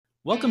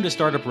Welcome to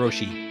Startup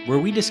Roshi, where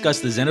we discuss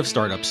the Zen of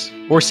startups,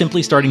 or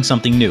simply starting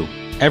something new.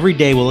 Every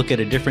day we'll look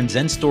at a different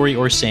Zen story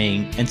or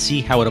saying and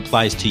see how it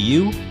applies to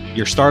you,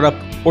 your startup,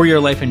 or your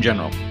life in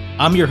general.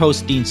 I'm your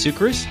host, Dean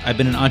Sucris. I've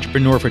been an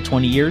entrepreneur for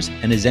 20 years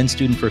and a Zen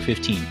student for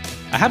 15.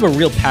 I have a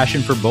real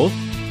passion for both,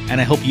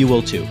 and I hope you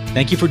will too.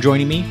 Thank you for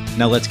joining me.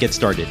 Now let's get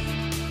started.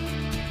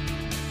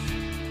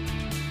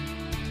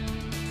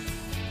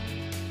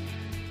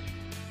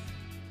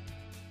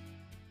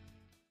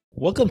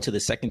 Welcome to the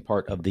second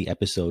part of the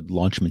episode,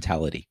 Launch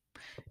Mentality.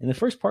 In the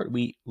first part,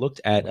 we looked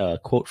at a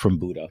quote from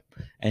Buddha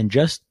and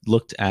just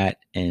looked at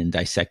and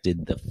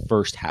dissected the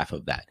first half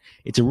of that.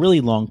 It's a really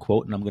long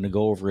quote, and I'm going to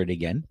go over it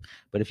again.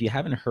 But if you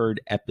haven't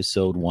heard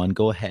episode 1,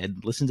 go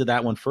ahead, listen to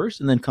that one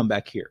first, and then come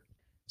back here.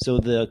 So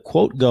the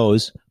quote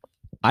goes,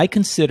 "I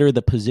consider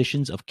the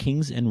positions of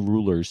kings and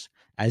rulers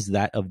as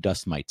that of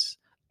dust mites.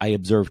 I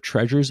observe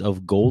treasures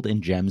of gold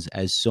and gems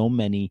as so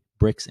many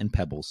bricks and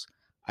pebbles.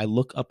 I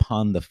look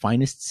upon the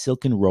finest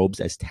silken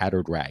robes as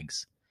tattered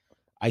rags.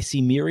 I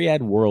see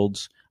myriad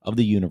worlds of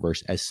the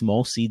universe as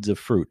small seeds of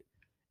fruit,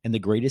 and the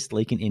greatest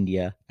lake in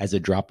India as a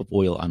drop of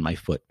oil on my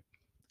foot.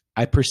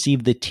 I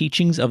perceive the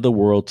teachings of the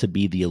world to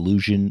be the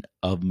illusion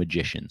of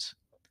magicians."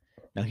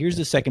 Now here's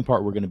the second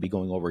part we're going to be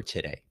going over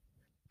today.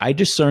 "I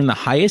discern the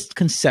highest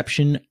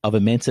conception of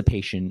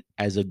emancipation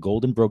as a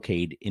golden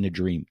brocade in a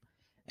dream,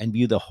 and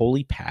view the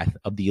holy path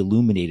of the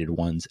illuminated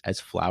ones as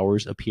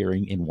flowers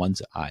appearing in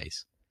one's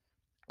eyes.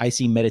 I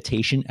see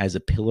meditation as a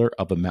pillar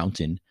of a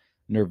mountain,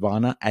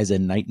 nirvana as a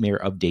nightmare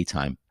of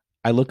daytime.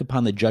 I look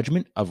upon the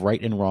judgment of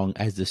right and wrong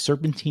as the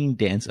serpentine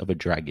dance of a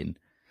dragon,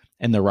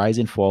 and the rise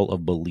and fall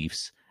of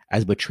beliefs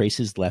as but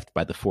traces left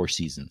by the four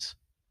seasons."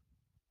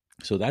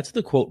 So that's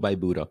the quote by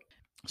Buddha.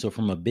 So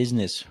from a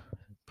business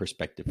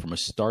perspective, from a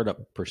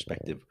startup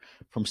perspective,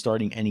 from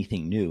starting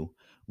anything new,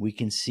 we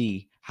can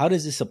see, how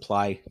does this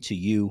apply to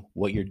you,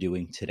 what you're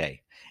doing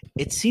today?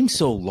 It seems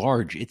so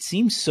large. It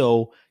seems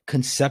so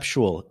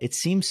conceptual. It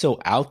seems so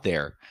out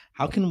there.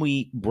 How can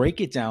we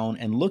break it down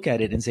and look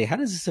at it and say, how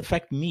does this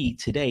affect me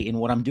today in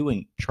what I'm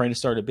doing, trying to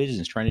start a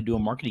business, trying to do a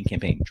marketing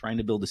campaign, trying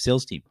to build a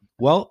sales team?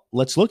 Well,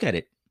 let's look at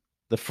it.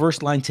 The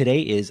first line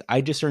today is,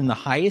 "I discern the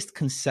highest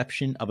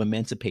conception of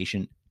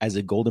emancipation as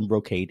a golden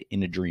brocade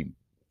in a dream."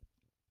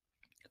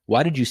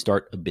 Why did you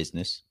start a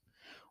business?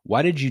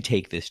 Why did you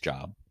take this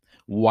job?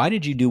 Why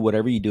did you do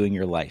whatever you do in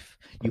your life?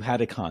 You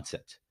had a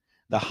concept.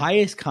 The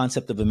highest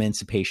concept of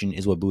emancipation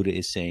is what Buddha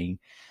is saying.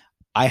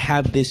 I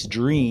have this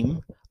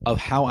dream of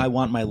how I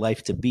want my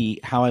life to be,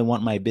 how I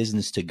want my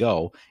business to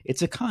go.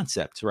 It's a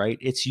concept, right?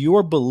 It's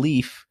your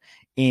belief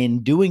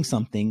in doing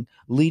something,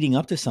 leading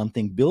up to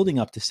something, building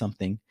up to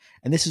something,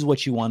 and this is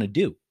what you want to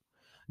do.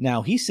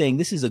 Now, he's saying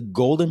this is a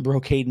golden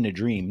brocade in a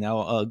dream.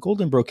 Now, a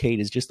golden brocade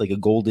is just like a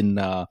golden,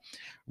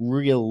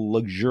 real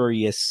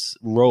luxurious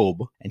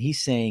robe, and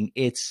he's saying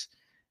it's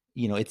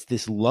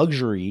this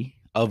luxury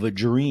of a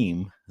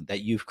dream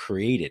that you've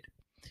created.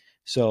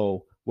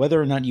 So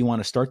whether or not you want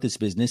to start this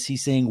business,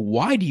 he's saying,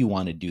 why do you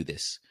want to do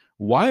this?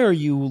 Why are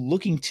you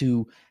looking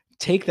to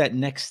take that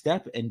next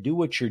step and do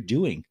what you're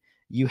doing?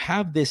 You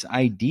have this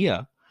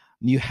idea,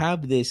 you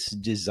have this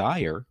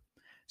desire.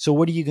 So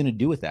what are you going to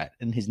do with that?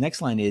 And his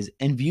next line is,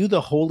 "And view the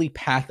holy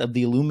path of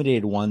the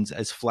illuminated ones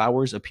as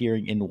flowers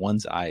appearing in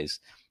one's eyes."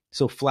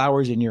 So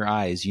flowers in your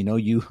eyes,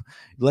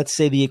 let's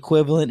say the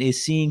equivalent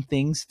is seeing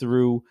things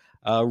through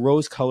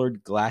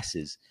rose-colored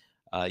glasses.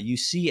 You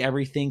see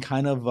everything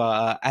kind of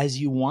as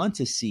you want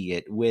to see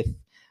it, with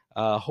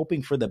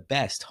hoping for the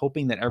best,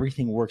 hoping that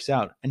everything works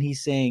out. And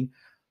he's saying,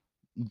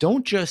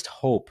 don't just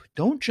hope.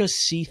 Don't just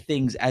see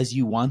things as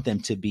you want them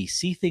to be.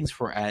 See things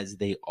for as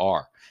they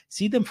are.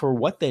 See them for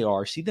what they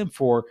are. See them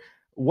for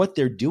what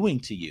they're doing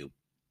to you.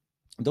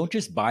 Don't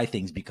just buy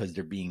things because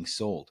they're being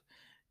sold.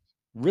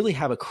 Really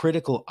have a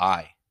critical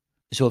eye.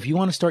 So if you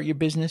want to start your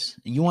business,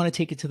 you want to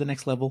take it to the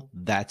next level,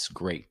 that's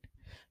great.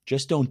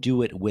 Just don't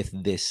do it with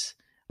this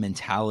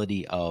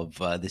mentality of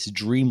this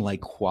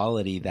dreamlike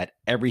quality that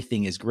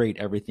everything is great,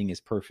 everything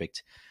is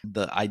perfect.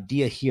 The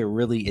idea here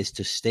really is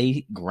to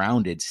stay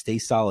grounded, stay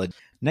solid.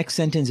 Next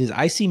sentence is,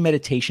 "I see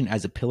meditation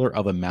as a pillar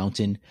of a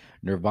mountain,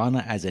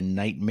 nirvana as a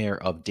nightmare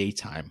of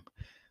daytime."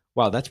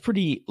 Wow, that's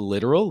pretty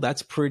literal.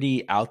 That's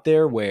pretty out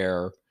there,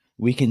 where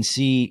we can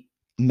see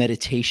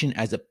meditation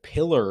as a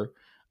pillar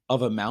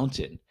of a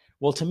mountain.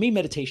 Well, to me,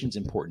 meditation is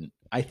important.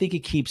 I think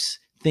it keeps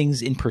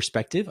things in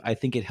perspective. I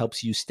think it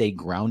helps you stay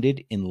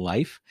grounded in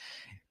life.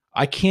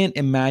 I can't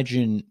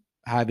imagine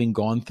having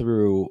gone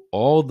through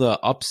all the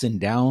ups and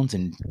downs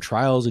and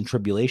trials and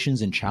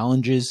tribulations and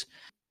challenges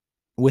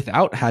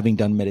without having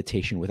done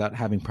meditation, without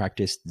having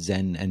practiced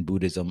Zen and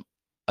Buddhism,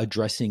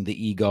 addressing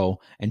the ego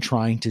and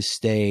trying to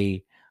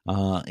stay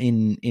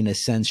in a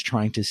sense,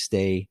 trying to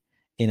stay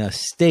in a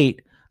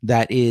state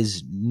that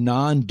is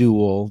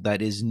non-dual,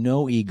 that is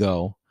no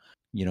ego.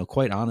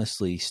 Quite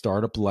honestly,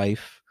 startup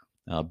life,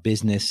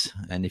 business,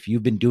 and if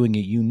you've been doing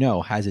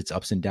it, has its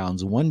ups and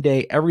downs. One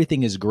day,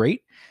 everything is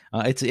great.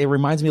 It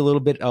reminds me a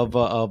little bit of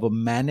a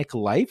manic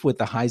life with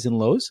the highs and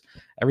lows.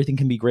 Everything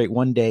can be great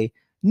one day.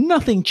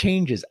 Nothing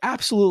changes,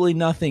 absolutely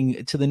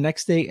nothing to the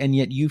next day, and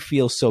yet you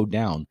feel so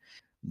down.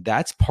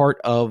 That's part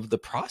of the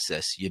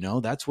process,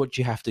 that's what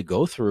you have to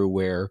go through,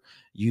 where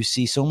you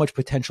see so much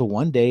potential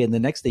one day and the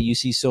next day you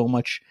see so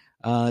much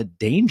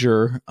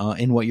danger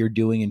in what you're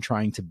doing and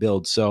trying to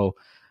build. So,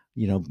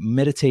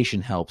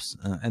 meditation helps.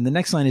 And the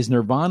next line is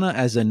nirvana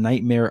as a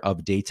nightmare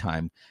of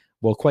daytime.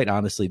 Well, quite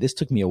honestly, this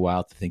took me a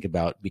while to think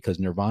about, because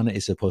nirvana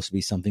is supposed to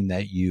be something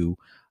that you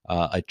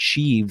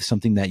achieve,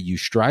 something that you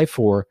strive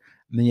for.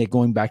 And then yet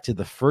going back to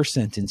the first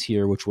sentence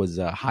here, which was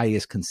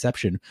highest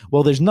conception.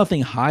 Well, there's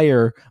nothing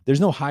higher. There's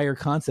no higher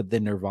concept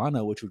than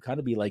nirvana, which would kind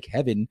of be like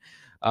heaven.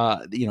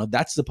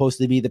 That's supposed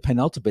to be the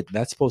penultimate.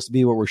 That's supposed to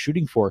be what we're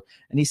shooting for.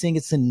 And he's saying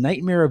it's a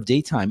nightmare of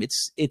daytime.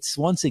 It's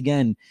once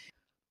again,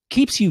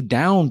 keeps you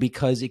down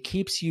because it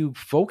keeps you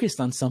focused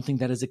on something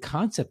that is a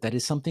concept, that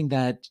is something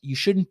that you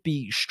shouldn't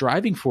be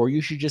striving for. You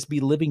should just be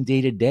living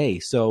day to day.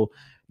 So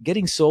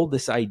getting sold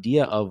this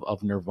idea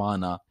of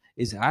nirvana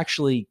is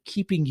actually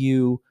keeping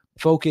you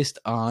focused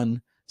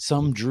on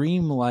some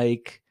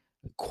dream-like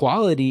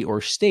quality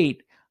or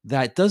state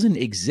that doesn't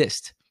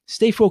exist.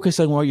 Stay focused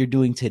on what you're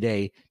doing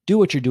today. Do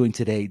what you're doing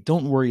today.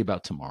 Don't worry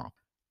about tomorrow.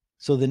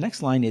 So the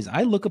next line is,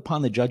 I look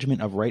upon the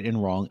judgment of right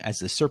and wrong as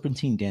the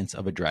serpentine dance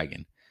of a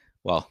dragon.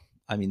 Well,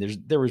 I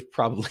mean, there was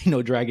probably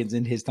no dragons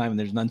in his time and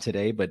there's none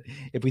today. But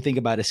if we think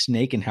about a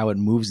snake and how it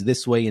moves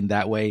this way and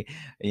that way,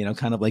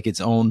 kind of like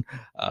its own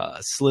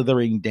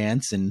slithering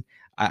dance. And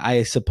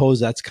I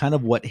suppose that's kind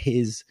of what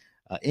his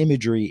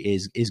imagery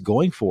is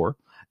going for,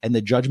 and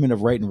the judgment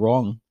of right and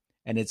wrong.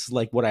 And it's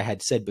like what I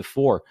had said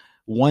before.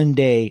 One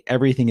day,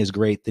 everything is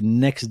great. The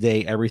next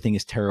day, everything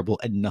is terrible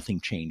and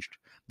nothing changed.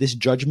 This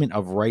judgment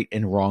of right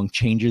and wrong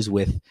changes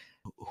with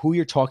who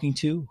you're talking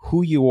to,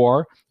 who you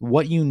are,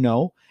 what you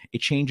know. It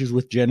changes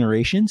with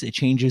generations. It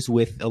changes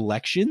with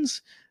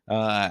elections,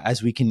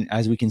 as we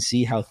can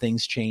see how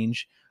things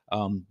change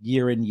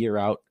year in, year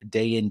out,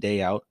 day in,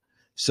 day out.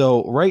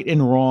 So right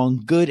and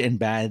wrong, good and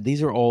bad,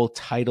 these are all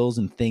titles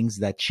and things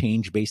that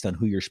change based on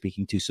who you're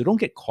speaking to. So don't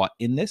get caught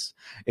in this.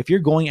 If you're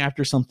going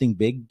after something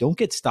big, don't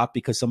get stopped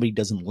because somebody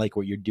doesn't like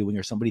what you're doing,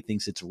 or somebody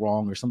thinks it's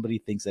wrong, or somebody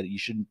thinks that you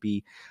shouldn't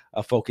be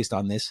focused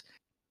on this.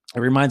 It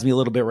reminds me a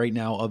little bit right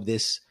now of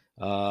this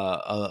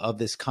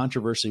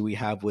controversy we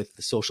have with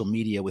the social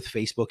media, with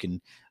Facebook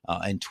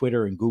and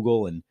Twitter and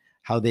Google, and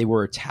how they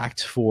were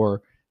attacked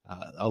for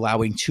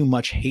allowing too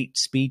much hate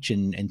speech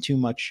and too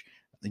much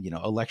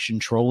election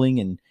trolling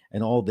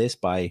and all this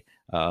by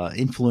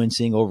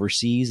influencing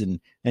overseas. And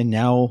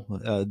now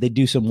they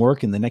do some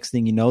work, and the next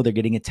thing you know, they're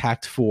getting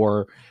attacked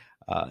for,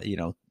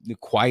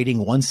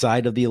 quieting one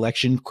side of the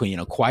election,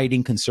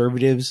 quieting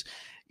conservatives.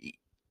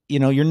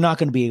 You're not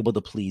going to be able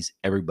to please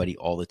everybody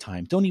all the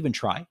time. Don't even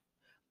try.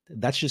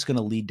 That's just going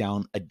to lead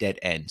down a dead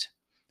end.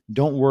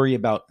 Don't worry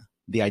about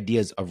the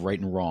ideas of right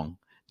and wrong.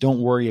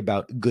 Don't worry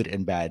about good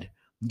and bad.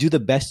 Do the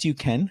best you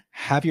can.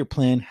 Have your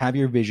plan, have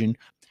your vision.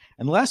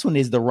 And the last one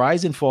is the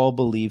rise and fall of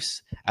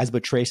beliefs as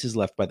but traces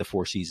left by the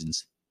four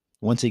seasons.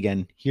 Once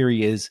again, here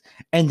he is,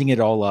 ending it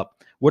all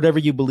up. Whatever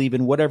you believe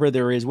in, whatever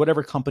there is,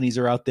 whatever companies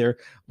are out there,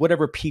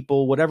 whatever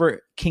people,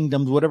 whatever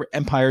kingdoms, whatever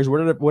empires,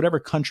 whatever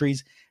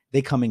countries,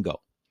 they come and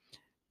go.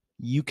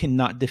 You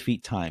cannot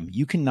defeat time.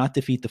 You cannot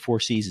defeat the four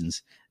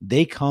seasons.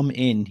 They come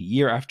in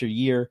year after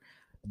year,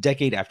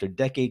 decade after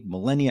decade,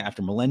 millennia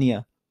after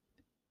millennia.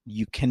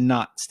 You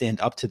cannot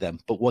stand up to them.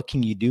 But what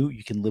can you do?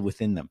 You can live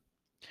within them.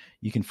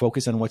 You can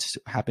focus on what's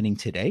happening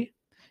today.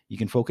 You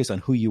can focus on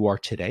who you are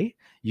today.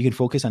 You can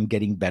focus on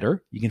getting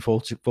better. You can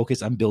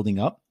focus on building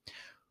up.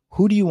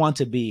 Who do you want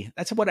to be?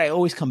 That's what I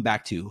always come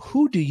back to.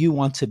 Who do you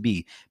want to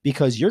be?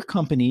 Because your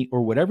company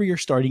or whatever you're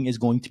starting is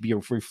going to be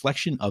a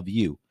reflection of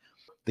you.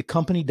 The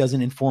company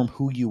doesn't inform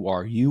who you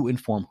are. You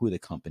inform who the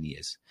company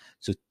is.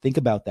 So think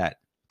about that.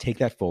 Take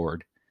that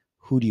forward.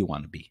 Who do you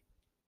want to be?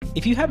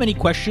 If you have any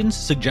questions,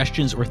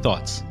 suggestions, or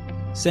thoughts,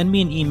 send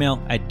me an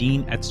email at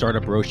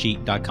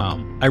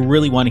dean@startuproshi.com. I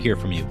really want to hear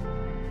from you.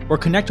 Or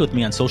connect with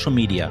me on social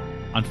media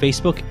on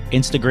Facebook,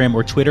 Instagram,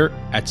 or Twitter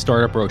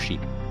 @StartupRoshi.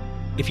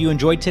 If you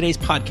enjoyed today's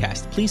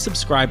podcast, please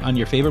subscribe on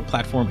your favorite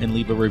platform and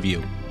leave a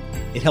review.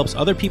 It helps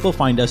other people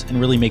find us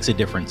and really makes a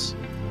difference.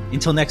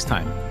 Until next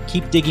time,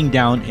 keep digging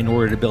down in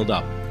order to build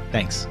up.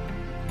 Thanks.